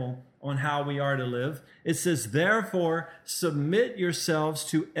example on how we are to live. It says, therefore, submit yourselves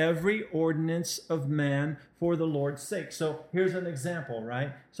to every ordinance of man for the Lord's sake. So here's an example,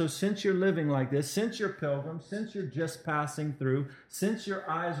 right? So since you're living like this, since you're pilgrims, since you're just passing through, since your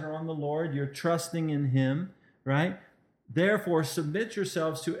eyes are on the Lord, you're trusting in him, right? Therefore, submit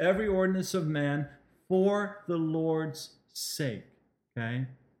yourselves to every ordinance of man for the Lord's sake, okay?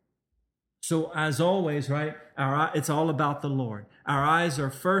 So as always, right, it's all about the Lord. Our eyes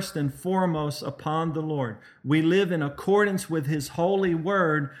are first and foremost upon the Lord. We live in accordance with his holy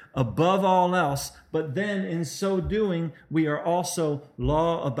word above all else, but then in so doing, we are also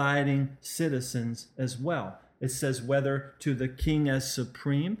law-abiding citizens as well. It says, whether to the king as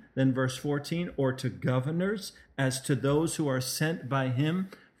supreme, then verse 14, or to governors, as to those who are sent by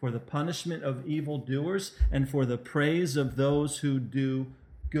him for the punishment of evildoers and for the praise of those who do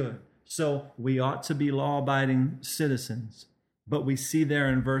good. So we ought to be law-abiding citizens. But we see there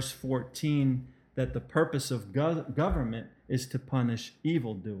in verse 14 that the purpose of government is to punish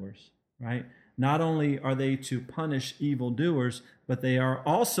evildoers, right? Not only are they to punish evildoers, but they are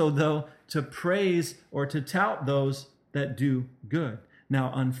also, though, to praise or to tout those that do good.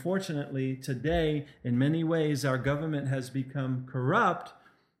 Now, unfortunately, today, in many ways, our government has become corrupt,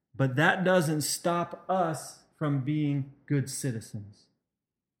 but that doesn't stop us from being good citizens.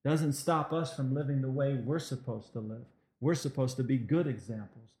 Doesn't stop us from living the way we're supposed to live. We're supposed to be good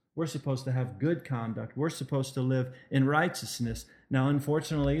examples. We're supposed to have good conduct. We're supposed to live in righteousness. Now,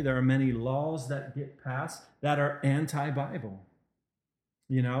 unfortunately, there are many laws that get passed that are anti-Bible.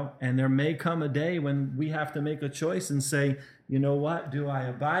 And there may come a day when we have to make a choice and say, you know what, do I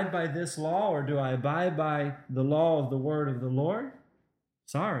abide by this law or do I abide by the law of the word of the Lord?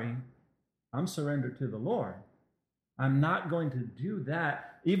 Sorry, I'm surrendered to the Lord. I'm not going to do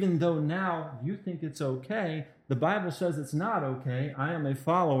that, even though now you think it's okay. The Bible says it's not okay. I am a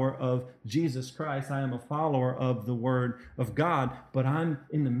follower of Jesus Christ. I am a follower of the Word of God. But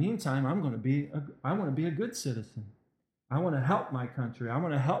in the meantime, I want to be a good citizen. I want to help my country. I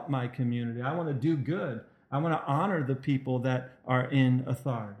want to help my community. I want to do good. I want to honor the people that are in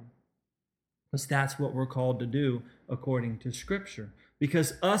authority. Because that's what we're called to do according to Scripture.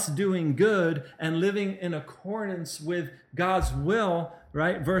 Because us doing good and living in accordance with God's will,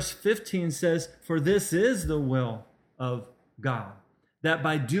 right? Verse 15 says, for this is the will of God, that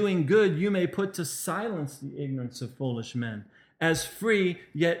by doing good you may put to silence the ignorance of foolish men, as free,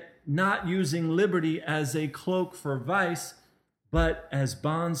 yet not using liberty as a cloak for vice, but as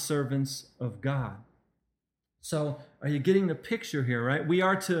bondservants of God. So are you getting the picture here, right? We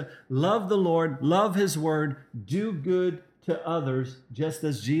are to love the Lord, love his word, do good to others, just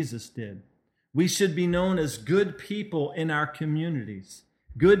as Jesus did. We should be known as good people in our communities,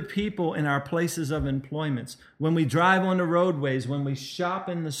 good people in our places of employment. When we drive on the roadways, when we shop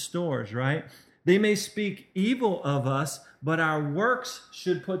in the stores, right? They may speak evil of us, but our works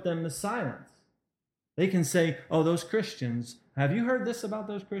should put them to silence. They can say, oh, those Christians, have you heard this about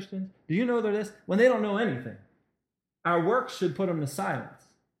those Christians? Do you know they're this? When they don't know anything. Our works should put them to silence.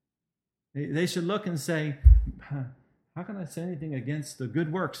 They should look and say, how can I say anything against the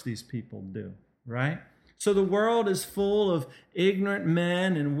good works these people do, right? So the world is full of ignorant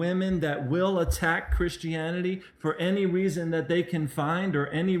men and women that will attack Christianity for any reason that they can find or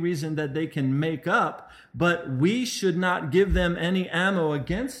any reason that they can make up, but we should not give them any ammo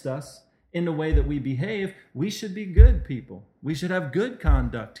against us in the way that we behave. We should be good people. We should have good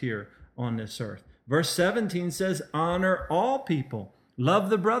conduct here on this earth. Verse 17 says, honor all people, love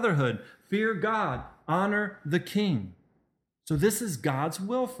the brotherhood, fear God, honor the king. So this is God's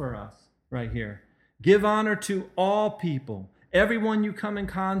will for us right here. Give honor to all people, everyone you come in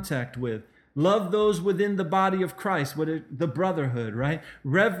contact with. Love those within the body of Christ, the brotherhood, right?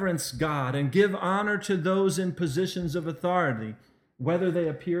 Reverence God and give honor to those in positions of authority, whether they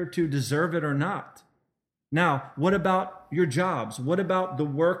appear to deserve it or not. Now, what about your jobs? What about the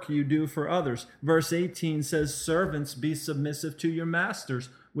work you do for others? Verse 18 says, servants, be submissive to your masters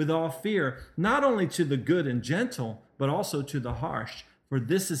with all fear, not only to the good and gentle, but also to the harsh. For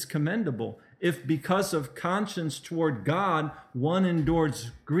this is commendable, if because of conscience toward God, one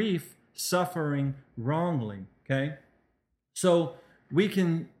endures grief, suffering wrongly. Okay? So we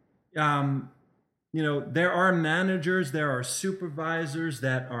can, there are managers, there are supervisors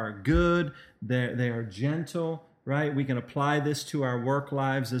that are good, they are gentle, right? We can apply this to our work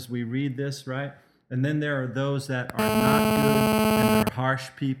lives as we read this, right? And then there are those that are not good and they're harsh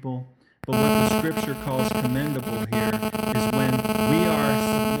people. But what the scripture calls commendable here is when we are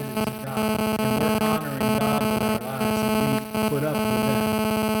submitted to God and we're honoring God with our lives and we put up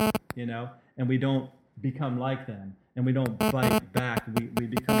with them, and we don't become like them and we don't bite back. We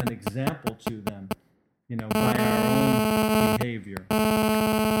become an example to them, by our own behavior.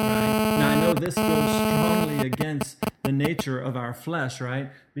 Right? Now, I know this goes strongly against the nature of our flesh, right?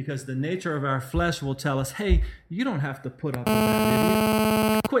 Because the nature of our flesh will tell us, hey, you don't have to put up with that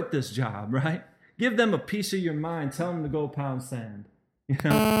idiot. Quit this job, right? Give them a piece of your mind. Tell them to go pound sand.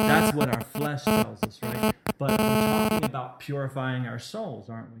 That's what our flesh tells us, right? But we're talking about purifying our souls,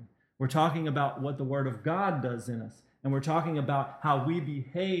 aren't we? We're talking about what the Word of God does in us. And we're talking about how we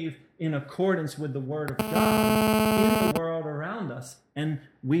behave in accordance with the Word of God in the world around us. And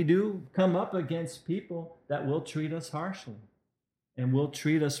we do come up against people that will treat us harshly and will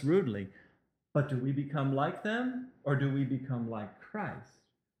treat us rudely. But do we become like them or do we become like Christ?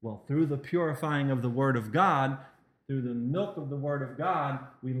 Well, through the purifying of the Word of God, through the milk of the Word of God,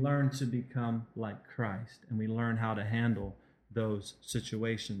 we learn to become like Christ and we learn how to handle those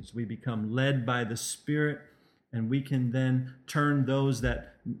situations. We become led by the Spirit. And we can then turn those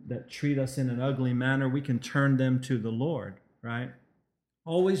that treat us in an ugly manner, we can turn them to the Lord, right?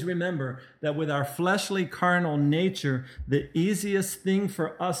 Always remember that with our fleshly, carnal nature, the easiest thing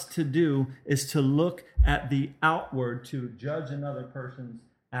for us to do is to look at the outward, to judge another person's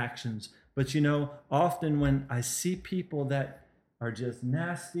actions. But often when I see people that are just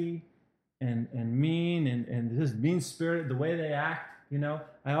nasty and mean and just mean-spirited, the way they act,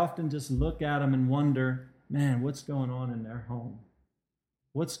 I often just look at them and wonder, man, what's going on in their home?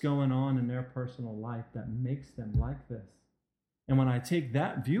 What's going on in their personal life that makes them like this? And when I take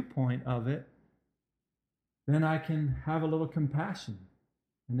that viewpoint of it, then I can have a little compassion.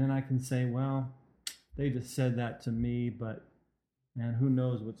 And then I can say, well, they just said that to me, but man, who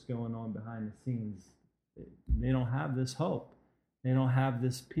knows what's going on behind the scenes? They don't have this hope. They don't have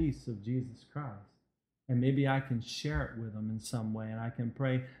this peace of Jesus Christ. And maybe I can share it with them in some way. And I can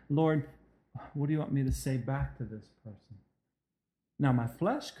pray, Lord, what do you want me to say back to this person? Now, my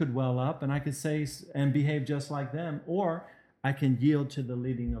flesh could well up and I could say and behave just like them, or I can yield to the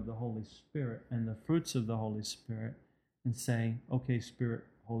leading of the Holy Spirit and the fruits of the Holy Spirit and say, okay,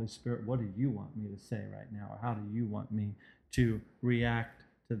 Holy Spirit, what do you want me to say right now? Or how do you want me to react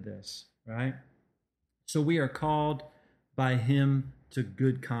to this, right? So we are called by Him to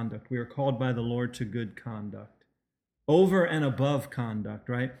good conduct. We are called by the Lord to good conduct. Over and above conduct,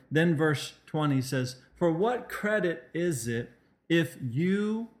 right? Then verse 20 says, for what credit is it if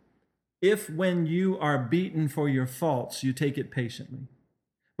when you are beaten for your faults, you take it patiently?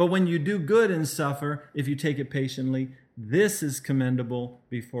 But when you do good and suffer, if you take it patiently, this is commendable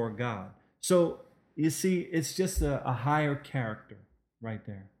before God. So you see, it's just a higher character right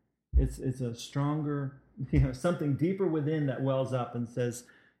there. It's a stronger, something deeper within that wells up and says,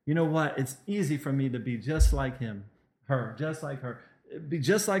 you know what? It's easy for me to be just like him. Just like her, be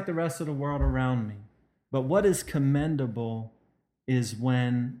just like the rest of the world around me. But what is commendable is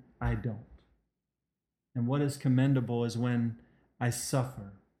when I don't. And what is commendable is when I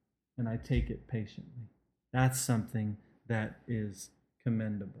suffer and I take it patiently. That's something that is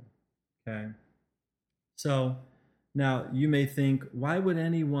commendable. Okay? So now you may think, why would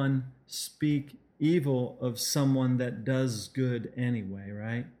anyone speak evil of someone that does good anyway,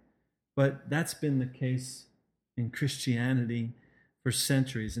 right? But that's been the case in Christianity for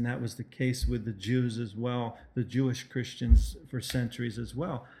centuries, and that was the case with the Jews as well, the Jewish Christians for centuries as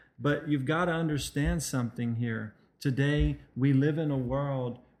well. But you've got to understand something here. Today, we live in a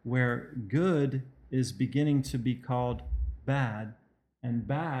world where good is beginning to be called bad, and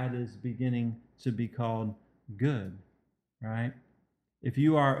bad is beginning to be called good, right? If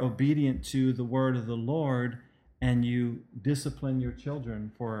you are obedient to the word of the Lord and you discipline your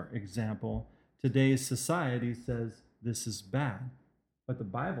children, for example, today's society says this is bad, but the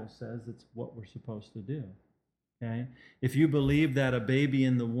Bible says it's what we're supposed to do. Okay? If you believe that a baby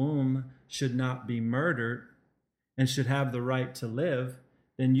in the womb should not be murdered and should have the right to live,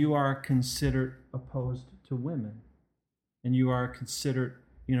 then you are considered opposed to women, and you are considered,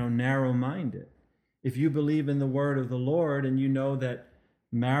 narrow-minded. If you believe in the word of the Lord and you know that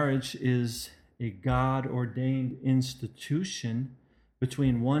marriage is a God-ordained institution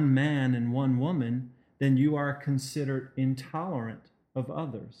between one man and one woman, then you are considered intolerant of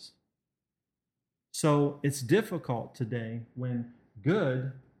others. So it's difficult today when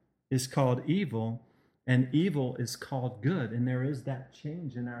good is called evil and evil is called good. And there is that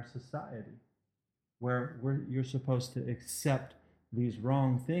change in our society where you're supposed to accept these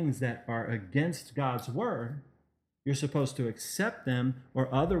wrong things that are against God's word. You're supposed to accept them,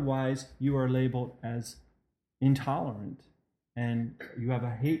 or otherwise you are labeled as intolerant and you have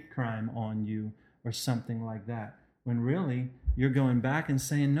a hate crime on you or something like that. When really you're going back and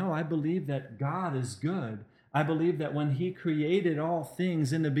saying, no, I believe that God is good. I believe that when he created all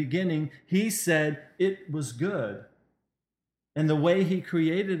things in the beginning, he said it was good. And the way he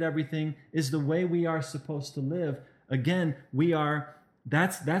created everything is the way we are supposed to live. Again,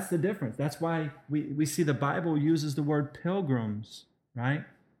 that's the difference. That's why we see the Bible uses the word pilgrims, right?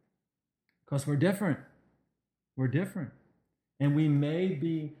 Because we're different. We're different. And we may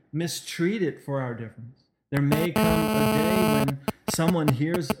be mistreated for our difference. There may come a day when someone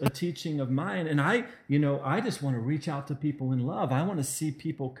hears a teaching of mine, and I just want to reach out to people in love. I want to see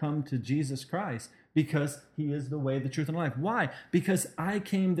people come to Jesus Christ because he is the way, the truth, and life. Why? Because I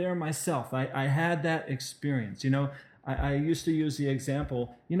came there myself. I had that experience. I used to use the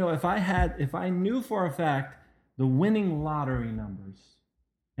example, if I knew for a fact the winning lottery numbers,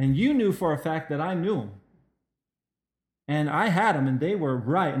 and you knew for a fact that I knew them, and I had them, and they were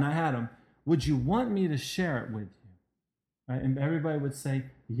right, and I had them, would you want me to share it with you? Right? And everybody would say,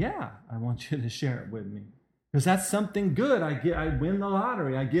 yeah, I want you to share it with me. Because that's something good. I win the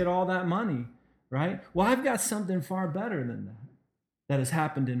lottery. I get all that money, right? Well, I've got something far better than that has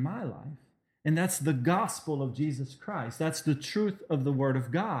happened in my life. And that's the gospel of Jesus Christ. That's the truth of the Word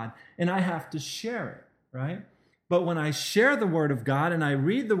of God. And I have to share it, right? But when I share the Word of God and I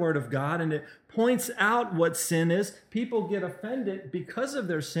read the Word of God and it points out what sin is, people get offended because of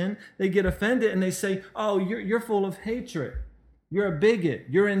their sin. They get offended and they say, oh, you're full of hatred. You're a bigot.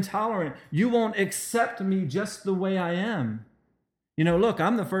 You're intolerant. You won't accept me just the way I am. Look,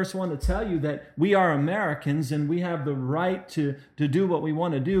 I'm the first one to tell you that we are Americans and we have the right to do what we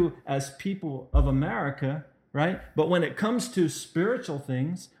want to do as people of America, right? But when it comes to spiritual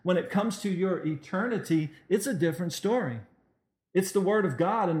things, when it comes to your eternity, it's a different story. It's the Word of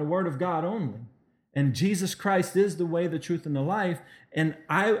God and the Word of God only. And Jesus Christ is the way, the truth, and the life. And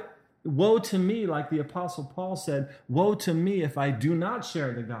woe to me, like the Apostle Paul said, woe to me if I do not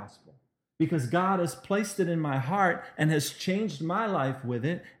share the gospel. Because God has placed it in my heart and has changed my life with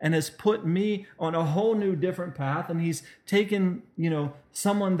it and has put me on a whole new different path. And he's taken,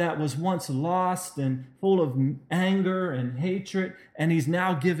 someone that was once lost and full of anger and hatred, and he's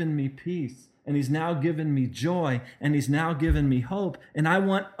now given me peace. And he's now given me joy. And he's now given me hope. And I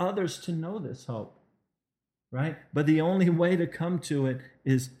want others to know this hope, right? But the only way to come to it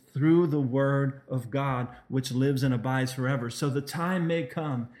is through the Word of God, which lives and abides forever. So the time may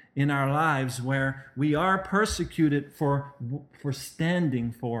come in our lives where we are persecuted for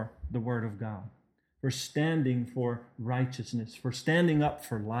standing for the Word of God, for standing for righteousness, for standing up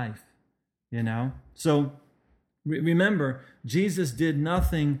for life, So remember, Jesus did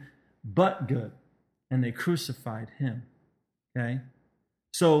nothing but good, and they crucified him, okay?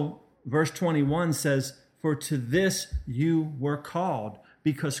 So verse 21 says, for to this you were called,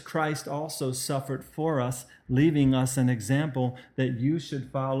 because Christ also suffered for us, leaving us an example that you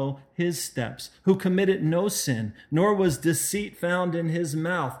should follow his steps, who committed no sin, nor was deceit found in his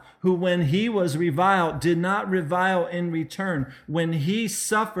mouth, who when he was reviled did not revile in return. When he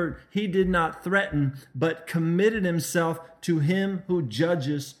suffered, he did not threaten, but committed himself to him who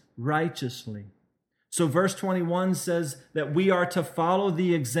judges righteously. So verse 21 says that we are to follow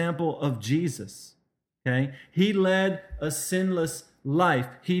the example of Jesus. Okay? He led a sinless life.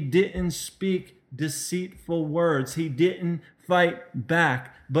 He didn't speak deceitful words. He didn't fight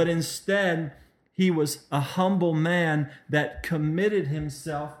back, but instead he was a humble man that committed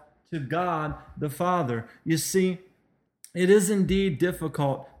himself to God the Father. You see, it is indeed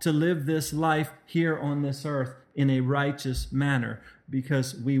difficult to live this life here on this earth in a righteous manner,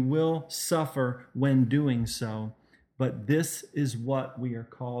 because we will suffer when doing so. But this is what we are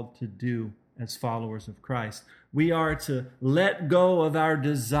called to do as followers of Christ. We are to let go of our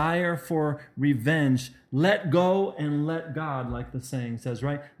desire for revenge. Let go and let God, like the saying says,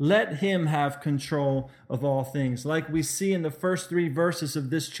 right? Let Him have control of all things. Like we see in the first 3 verses of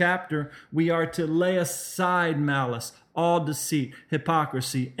this chapter, we are to lay aside malice, all deceit,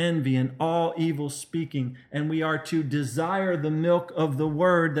 hypocrisy, envy, and all evil speaking. And we are to desire the milk of the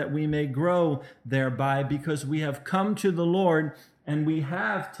word that we may grow thereby, because we have come to the Lord and we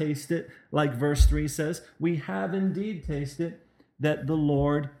have tasted, like verse 3 says, we have indeed tasted that the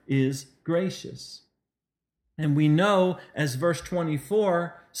Lord is gracious. And we know, as verse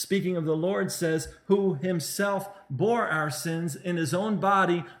 24, speaking of the Lord, says, who himself bore our sins in his own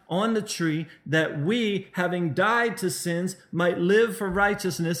body on the tree, that we, having died to sins, might live for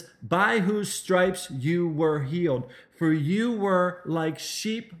righteousness, by whose stripes you were healed. For you were like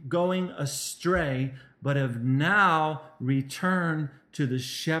sheep going astray, but have now returned to the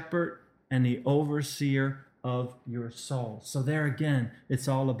shepherd and the overseer of your souls. So there again, it's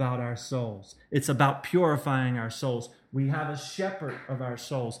all about our souls. It's about purifying our souls. We have a shepherd of our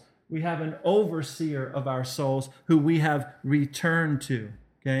souls. We have an overseer of our souls who we have returned to.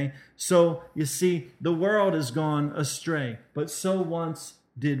 Okay? So you see, the world has gone astray, but so once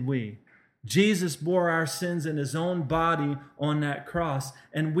did we. Jesus bore our sins in his own body on that cross,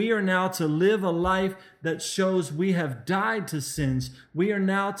 and we are now to live a life that shows we have died to sins. We are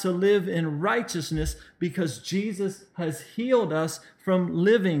now to live in righteousness because Jesus has healed us from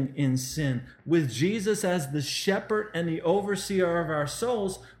living in sin. With Jesus as the shepherd and the overseer of our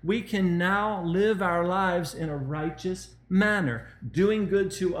souls, we can now live our lives in a righteous manner, doing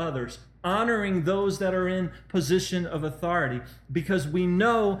good to others, honoring those that are in position of authority, because we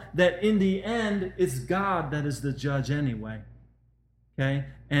know that in the end, it's God that is the judge anyway. Okay?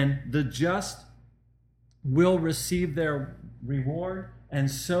 And the just will receive their reward, and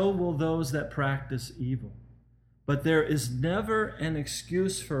so will those that practice evil. But there is never an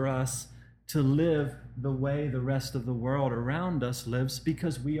excuse for us to live the way the rest of the world around us lives,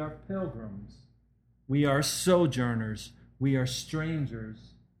 because we are pilgrims. We are sojourners. We are strangers.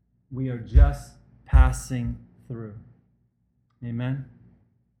 We are just passing through. Amen?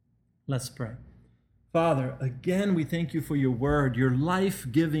 Let's pray. Father, again, we thank you for your word, your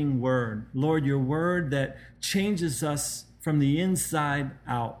life-giving word. Lord, your word that changes us from the inside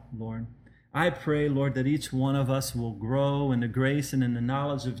out, Lord. I pray, Lord, that each one of us will grow in the grace and in the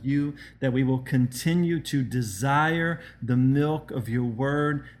knowledge of you, that we will continue to desire the milk of your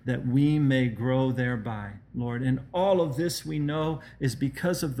word, that we may grow thereby, Lord. And all of this we know is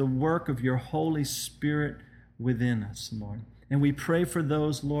because of the work of your Holy Spirit within us, Lord. And we pray for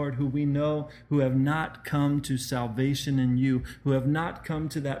those, Lord, who we know who have not come to salvation in you, who have not come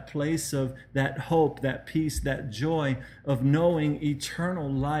to that place of that hope, that peace, that joy of knowing eternal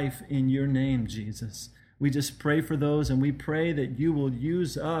life in your name, Jesus. We just pray for those, and we pray that you will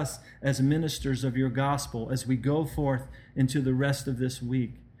use us as ministers of your gospel as we go forth into the rest of this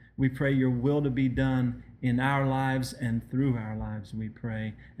week. We pray your will to be done in our lives and through our lives, we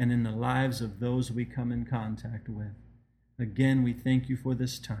pray, and in the lives of those we come in contact with. Again, we thank you for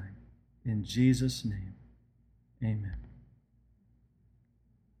this time. In Jesus' name, amen.